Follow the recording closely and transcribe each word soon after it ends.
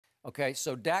Okay,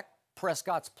 so Dak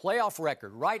Prescott's playoff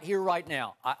record right here, right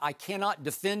now. I cannot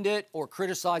defend it or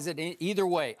criticize it in either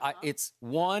way. It's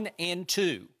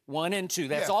 1-2. 1-2.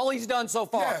 That's all he's done so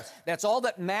far. Yes. That's all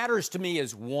that matters to me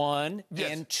is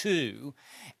 1-2.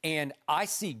 And I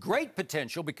see great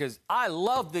potential because I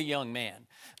love the young man.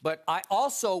 But I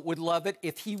also would love it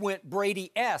if he went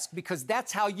Brady-esque because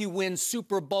that's how you win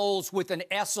Super Bowls with an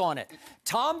S on it.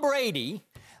 Tom Brady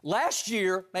last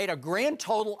year made a grand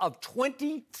total of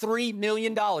 $23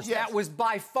 million. Yes. That was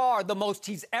by far the most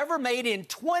he's ever made in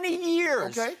 20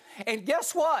 years. Okay. And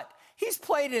guess what? He's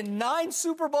played in 9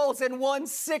 Super Bowls and won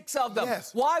 6 of them.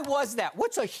 Yes. Why was that?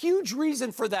 What's a huge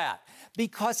reason for that?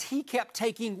 Because he kept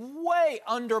taking way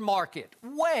under market,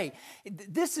 way.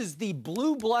 This is the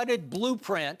blue-blooded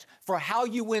blueprint for how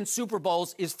you win Super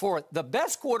Bowls is for the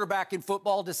best quarterback in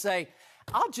football to say,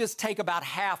 I'll just take about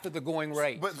half of the going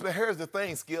rate. But here's the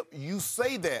thing, Skip. You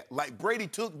say that like Brady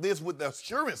took this with the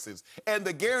assurances and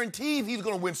the guarantees he's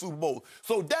going to win Super Bowls.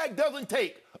 So Dak doesn't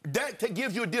take. Dak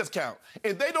gives you a discount.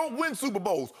 If they don't win Super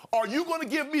Bowls, are you going to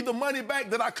give me the money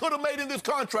back that I could have made in this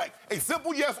contract? A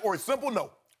simple yes or a simple no.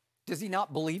 Does he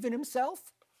not believe in himself?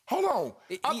 Hold on.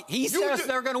 He says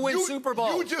they're going to win Super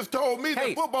Bowls. You just told me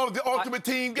that football is the ultimate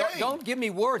team game. Don't give me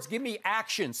words. Give me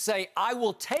action. Say, I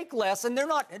will take less. And they're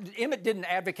not, Emmitt didn't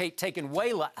advocate taking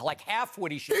way less, like half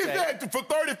what he should take. He said for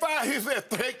 35, he said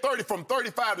take 30 from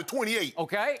 35 to 28.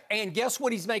 Okay, and guess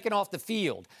what he's making off the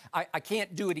field? I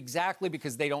can't do it exactly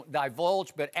because they don't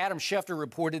divulge, but Adam Schefter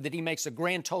reported that he makes a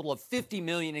grand total of $50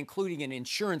 million, including an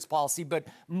insurance policy, but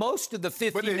most of the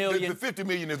 $50 million... The $50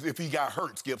 million is if he got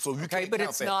hurt, Skip, so you can't but count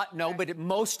it's that. not, no, but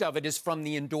most of it is from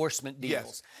the endorsement deals.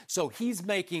 Yes. So he's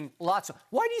making lots of...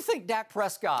 Why do you think Dak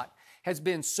Prescott has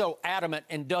been so adamant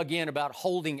and dug in about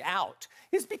holding out?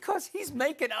 It's because he's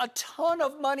making a ton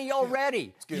of money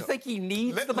already. Skip. You think he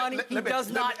needs the money? He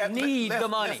does not need the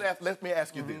money. Let me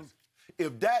ask you this.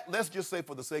 If Dak, let's just say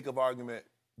for the sake of argument,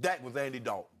 Dak was Andy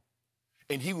Dalton,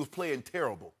 and he was playing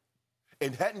terrible,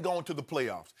 and hadn't gone to the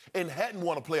playoffs, and hadn't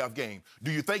won a playoff game,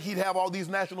 do you think he'd have all these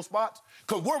national spots?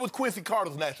 Because where was Quincy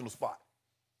Carter's national spot?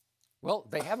 Well,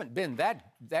 they haven't been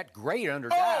that great under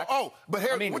Dak. But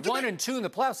here, I mean, 1-2 in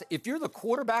the playoffs. If you're the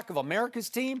quarterback of America's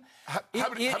team,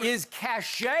 it is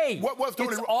cachet.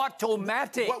 It's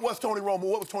automatic. What was Tony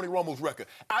Romo's record?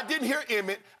 I didn't hear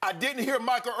Emmitt. I didn't hear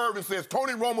Michael Irvin says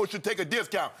Tony Romo should take a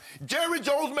discount. Jerry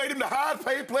Jones made him the highest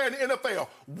paid player in the NFL.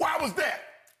 Why was that?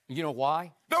 You know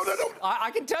why? No.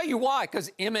 I can tell you why, because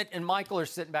Emmitt and Michael are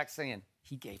sitting back saying,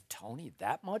 he gave Tony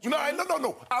that much money?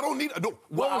 No. I don't need... No.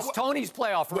 What was Tony's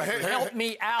playoff record? Help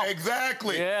me out.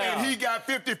 Exactly. Yeah. And he got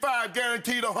 55,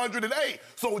 guaranteed 108.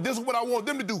 So this is what I want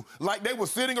them to do. Like they were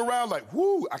sitting around like,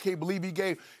 whoo, I can't believe he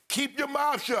gave... Keep your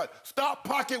mouth shut. Stop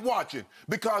pocket watching.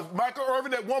 Because Michael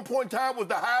Irvin at one point in time was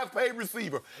the highest paid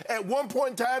receiver. At one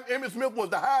point in time, Emmitt Smith was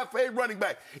the highest paid running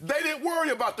back. They didn't worry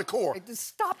about the core. Hey, just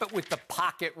stop it with the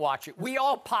pocket watching. We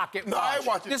all pocket watch. I ain't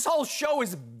watching. This whole show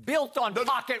is built on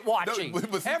pocket watching.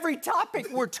 Every topic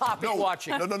we're topic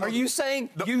watching. No. Are you saying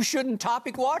you shouldn't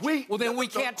topic watch? Well, then we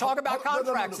can't talk about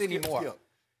contracts anymore. Skip.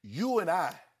 You and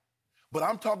I. But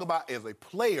I'm talking about as a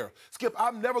player. Skip,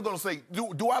 I'm never going to say,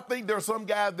 do I think there are some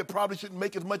guys that probably shouldn't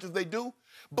make as much as they do?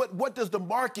 But what does the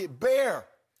market bear?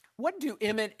 What do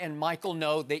Emmitt and Michael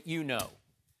know that you know?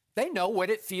 They know what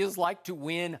it feels like to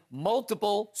win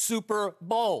multiple Super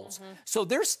Bowls. So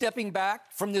they're stepping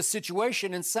back from this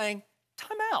situation and saying,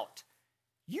 time out.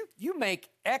 You make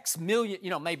X million,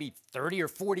 maybe 30 or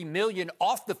 40 million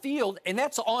off the field, and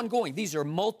that's ongoing. These are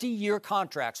multi-year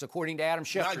contracts, according to Adam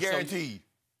Schefter. Not guaranteed.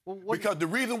 Because the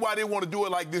reason why they want to do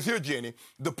it like this here, Jenny,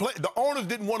 the owners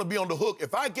didn't want to be on the hook.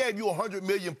 If I gave you $100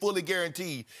 million fully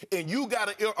guaranteed and you got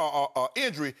an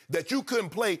injury that you couldn't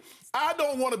play, I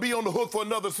don't want to be on the hook for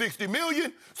another $60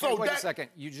 million. So wait a second.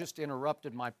 You just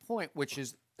interrupted my point, which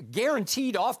is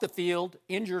guaranteed off the field,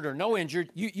 injured or no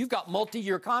injured, you've got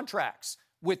multi-year contracts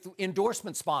with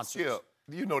endorsement sponsors. Skip,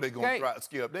 you know they're going to dry,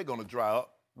 Skip, they're going to dry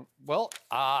up. Well,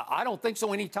 I don't think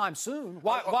so anytime soon.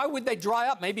 Why would they dry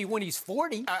up? Maybe when he's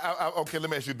 40. Okay, let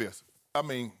me ask you this. I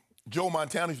mean, Joe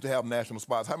Montana used to have national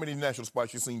spots. How many national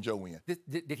spots you seen Joe in?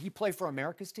 Did he play for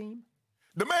America's team?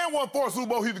 The man won 4 Super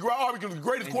Bowls. He's the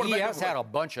greatest quarterback. He has had a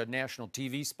bunch of national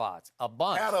TV spots. A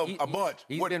bunch. A bunch.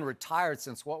 He's been retired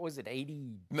since, what was it,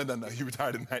 80? No. He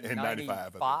retired in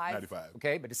 95. 95.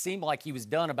 Okay, but it seemed like he was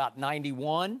done about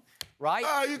 91,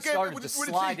 right? You started to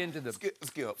slide into the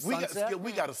Skip,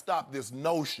 we got to stop this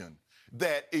notion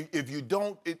that if you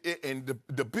don't,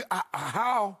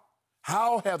 how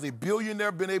has a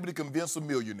billionaire been able to convince a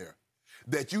millionaire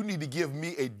that you need to give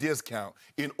me a discount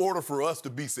in order for us to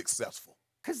be successful?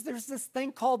 Because there's this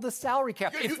thing called the salary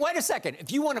cap. Wait a second.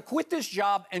 If you want to quit this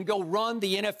job and go run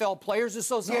the NFL Players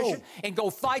Association and go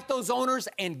fight those owners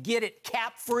and get it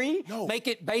cap-free, make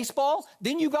it baseball,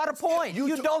 then you got a point.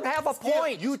 You don't have a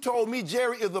point. You told me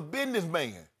Jerry is a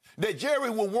businessman, that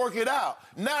Jerry will work it out.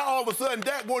 Now, all of a sudden,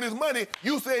 Dak wants his money.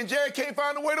 You saying Jerry can't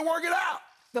find a way to work it out.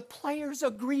 The players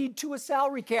agreed to a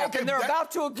salary cap, and they're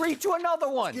about to agree to another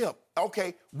one. Yeah,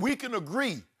 okay, we can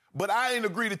agree. But I ain't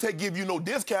agree to give you no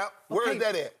discount. Where is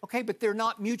that at? Okay, but they're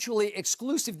not mutually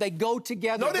exclusive. They go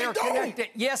together. No, they they're don't. Connected.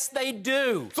 Yes, they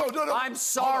do. I'm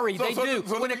sorry, they do.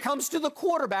 When it comes to the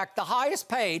quarterback, the highest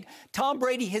paid, Tom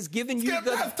Brady has given you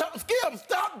Skip,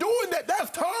 stop doing that.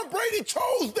 That's Tom Brady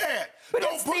chose that. But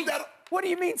don't put that. What do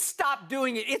you mean stop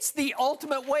doing it? It's the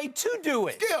ultimate way to do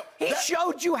it. Skip, he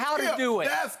showed you how to do it.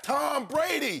 That's Tom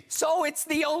Brady. So it's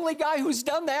the only guy who's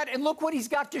done that, and look what he's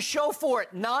got to show for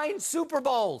it. 9 Super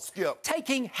Bowls. Skip.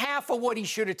 Taking half of what he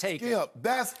should have taken. Skip,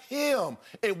 that's him.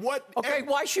 And what? Okay,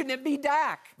 why shouldn't it be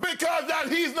Dak? Because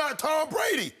he's not Tom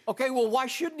Brady. Okay, well, why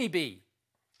shouldn't he be?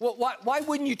 Well, why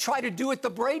wouldn't you try to do it the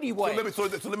Brady way? This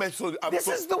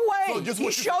is the way.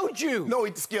 He showed you.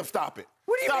 No, Skip, stop it.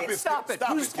 What do you mean stop it?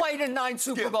 Who's played in 9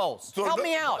 Super Bowls? Help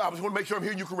me out. I just want to make sure I'm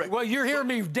hearing you correctly. Well, you're hearing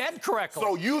me dead correctly.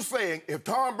 So you saying if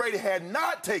Tom Brady had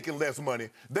not taken less money,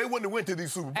 they wouldn't have went to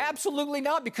these Super Bowls? Absolutely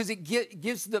not, because it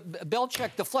gives the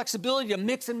Belichick the flexibility to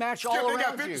mix and match all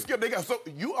around you. Skip, so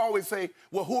you always say,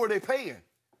 well, who are they paying?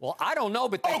 Well, I don't know,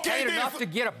 but they paid enough to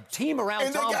get a team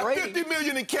around Tom Brady. And they got $50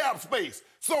 million in cap space.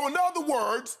 So in other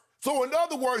words,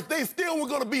 they still were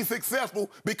going to be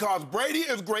successful because Brady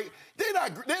is great.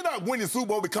 They're not winning Super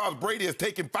Bowl because Brady is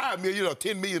taking $5 million or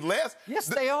 $10 million less. Yes,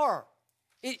 they are.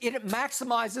 It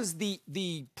maximizes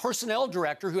the personnel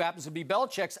director, who happens to be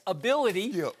Belichick's,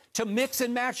 ability to mix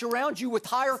and match around you with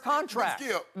higher contracts.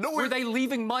 Were they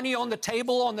leaving money on the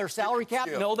table on their salary cap?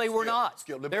 No, they were not.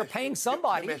 They're paying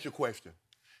somebody. Let me ask you a question.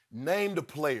 Name the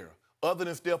player, other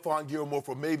than Stephon Gilmore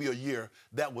for maybe a year,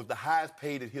 that was the highest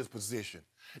paid at his position.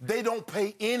 They don't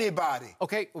pay anybody.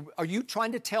 Okay, are you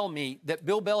trying to tell me that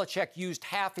Bill Belichick used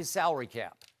half his salary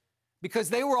cap? Because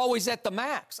they were always at the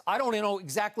max. I don't know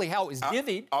exactly how it was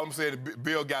divvied. I'm saying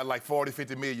Bill got like 40,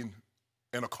 50 million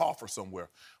in a coffer somewhere.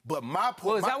 But my point...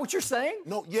 Well, is that what you're saying?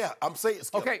 No, yeah, I'm saying...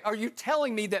 Skip. Okay, are you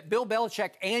telling me that Bill Belichick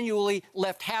annually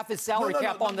left half his salary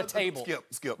cap on the table?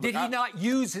 Skip. Did he not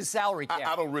use his salary cap?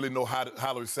 I don't really know how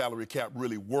the salary cap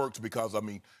really works because, I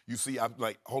mean, you see, I'm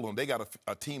like, hold on, they got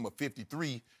a team of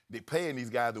 53. They're paying these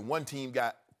guys, and one team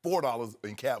got $4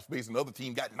 in cap space, and the other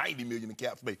team got $90 million in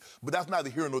cap space. But that's neither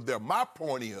here nor there. My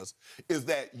point is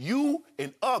that you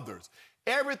and others,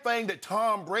 everything that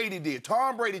Tom Brady did,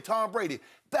 Tom Brady,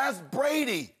 that's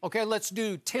Brady. Okay, let's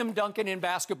do Tim Duncan in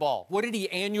basketball. What did he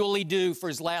annually do for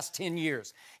his last 10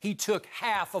 years? He took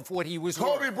half of what he was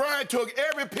worth. Kobe Bryant took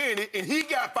every penny, and he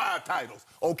got 5 titles.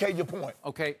 Okay, your point.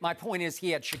 Okay, my point is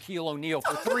he had Shaquille O'Neal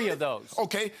for 3 of those.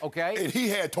 Okay. And he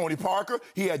had Tony Parker,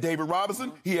 he had David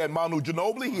Robinson, he had Manu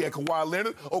Ginobili, he had Kawhi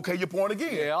Leonard. Okay, your point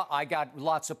again. Yeah, I got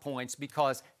lots of points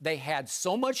because they had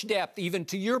so much depth, even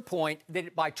to your point,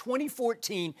 that by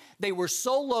 2014, they were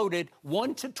so loaded,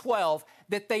 1 to 12,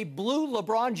 that they blew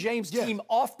LeBron James' team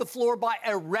off the floor by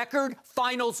a record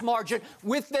finals margin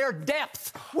with their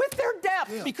depth.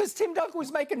 Because Tim Duncan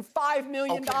was making $5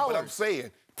 million. Okay, but I'm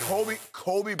saying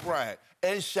Kobe Bryant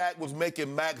and Shaq was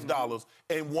making max dollars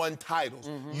and won titles.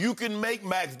 You can make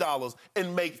max dollars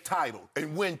and make titles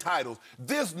and win titles.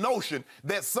 This notion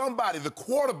that somebody, the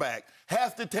quarterback,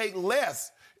 has to take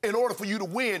less in order for you to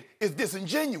win is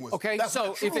disingenuous. Okay,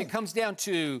 so if it comes down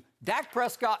to Dak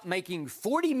Prescott making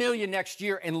 $40 million next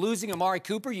year and losing Amari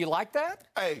Cooper, you like that?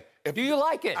 Hey. Do you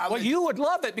like it? Well, you would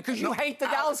love it because you hate the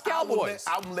Dallas Cowboys.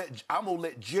 I'm going to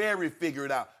let Jerry figure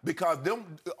it out because them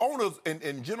owners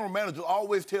and general managers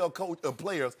always tell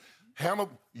players, Hammer,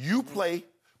 you play,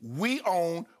 we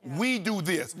own, we do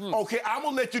this. Okay, I'm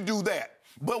going to let you do that.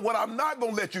 But what I'm not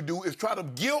going to let you do is try to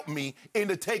guilt me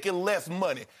into taking less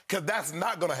money, because that's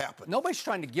not going to happen. Nobody's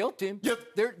trying to guilt him.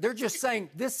 They're just saying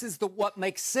this is what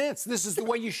makes sense. This is the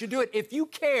way you should do it. If you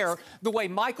care the way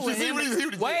Michael and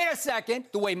Emmitt... Wait a second.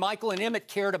 The way Michael and Emmitt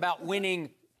cared about winning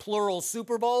plural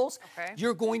Super Bowls,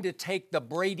 you're going to take the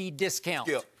Brady discount.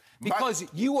 Because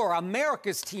you are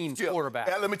America's team's quarterback.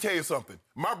 Let me tell you something.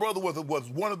 My brother was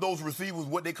one of those receivers,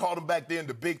 what they called them back then,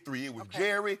 the big 3. It was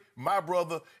Jerry, my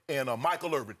brother, and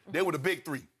Michael Irvin. They were the big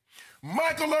 3.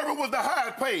 Michael Irvin was the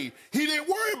highest paid. He didn't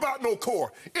worry about no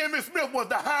core. Emmitt Smith was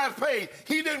the highest paid.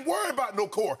 He didn't worry about no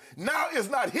core. Now it's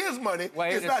not his money.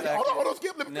 Hold on,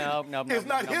 Skip. Let me finish. It's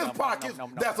not his pockets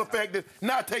that's affected.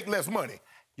 Now take less money.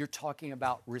 You're talking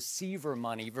about receiver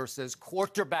money versus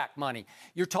quarterback money.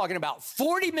 You're talking about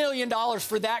 $40 million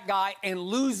for that guy and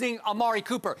losing Amari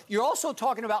Cooper. You're also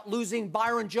talking about losing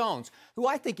Byron Jones, who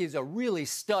I think is a really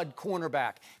stud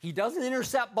cornerback. He doesn't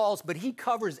intercept balls, but he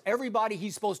covers everybody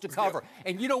he's supposed to cover.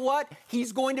 And you know what?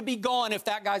 He's going to be gone if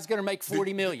that guy's going to make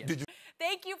 $40 million.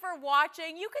 Thank you for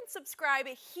watching. You can subscribe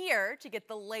here to get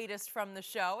the latest from the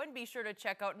show, and be sure to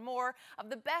check out more of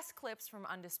the best clips from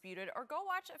Undisputed, or go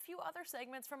watch a few other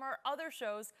segments from our other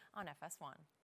shows on FS1.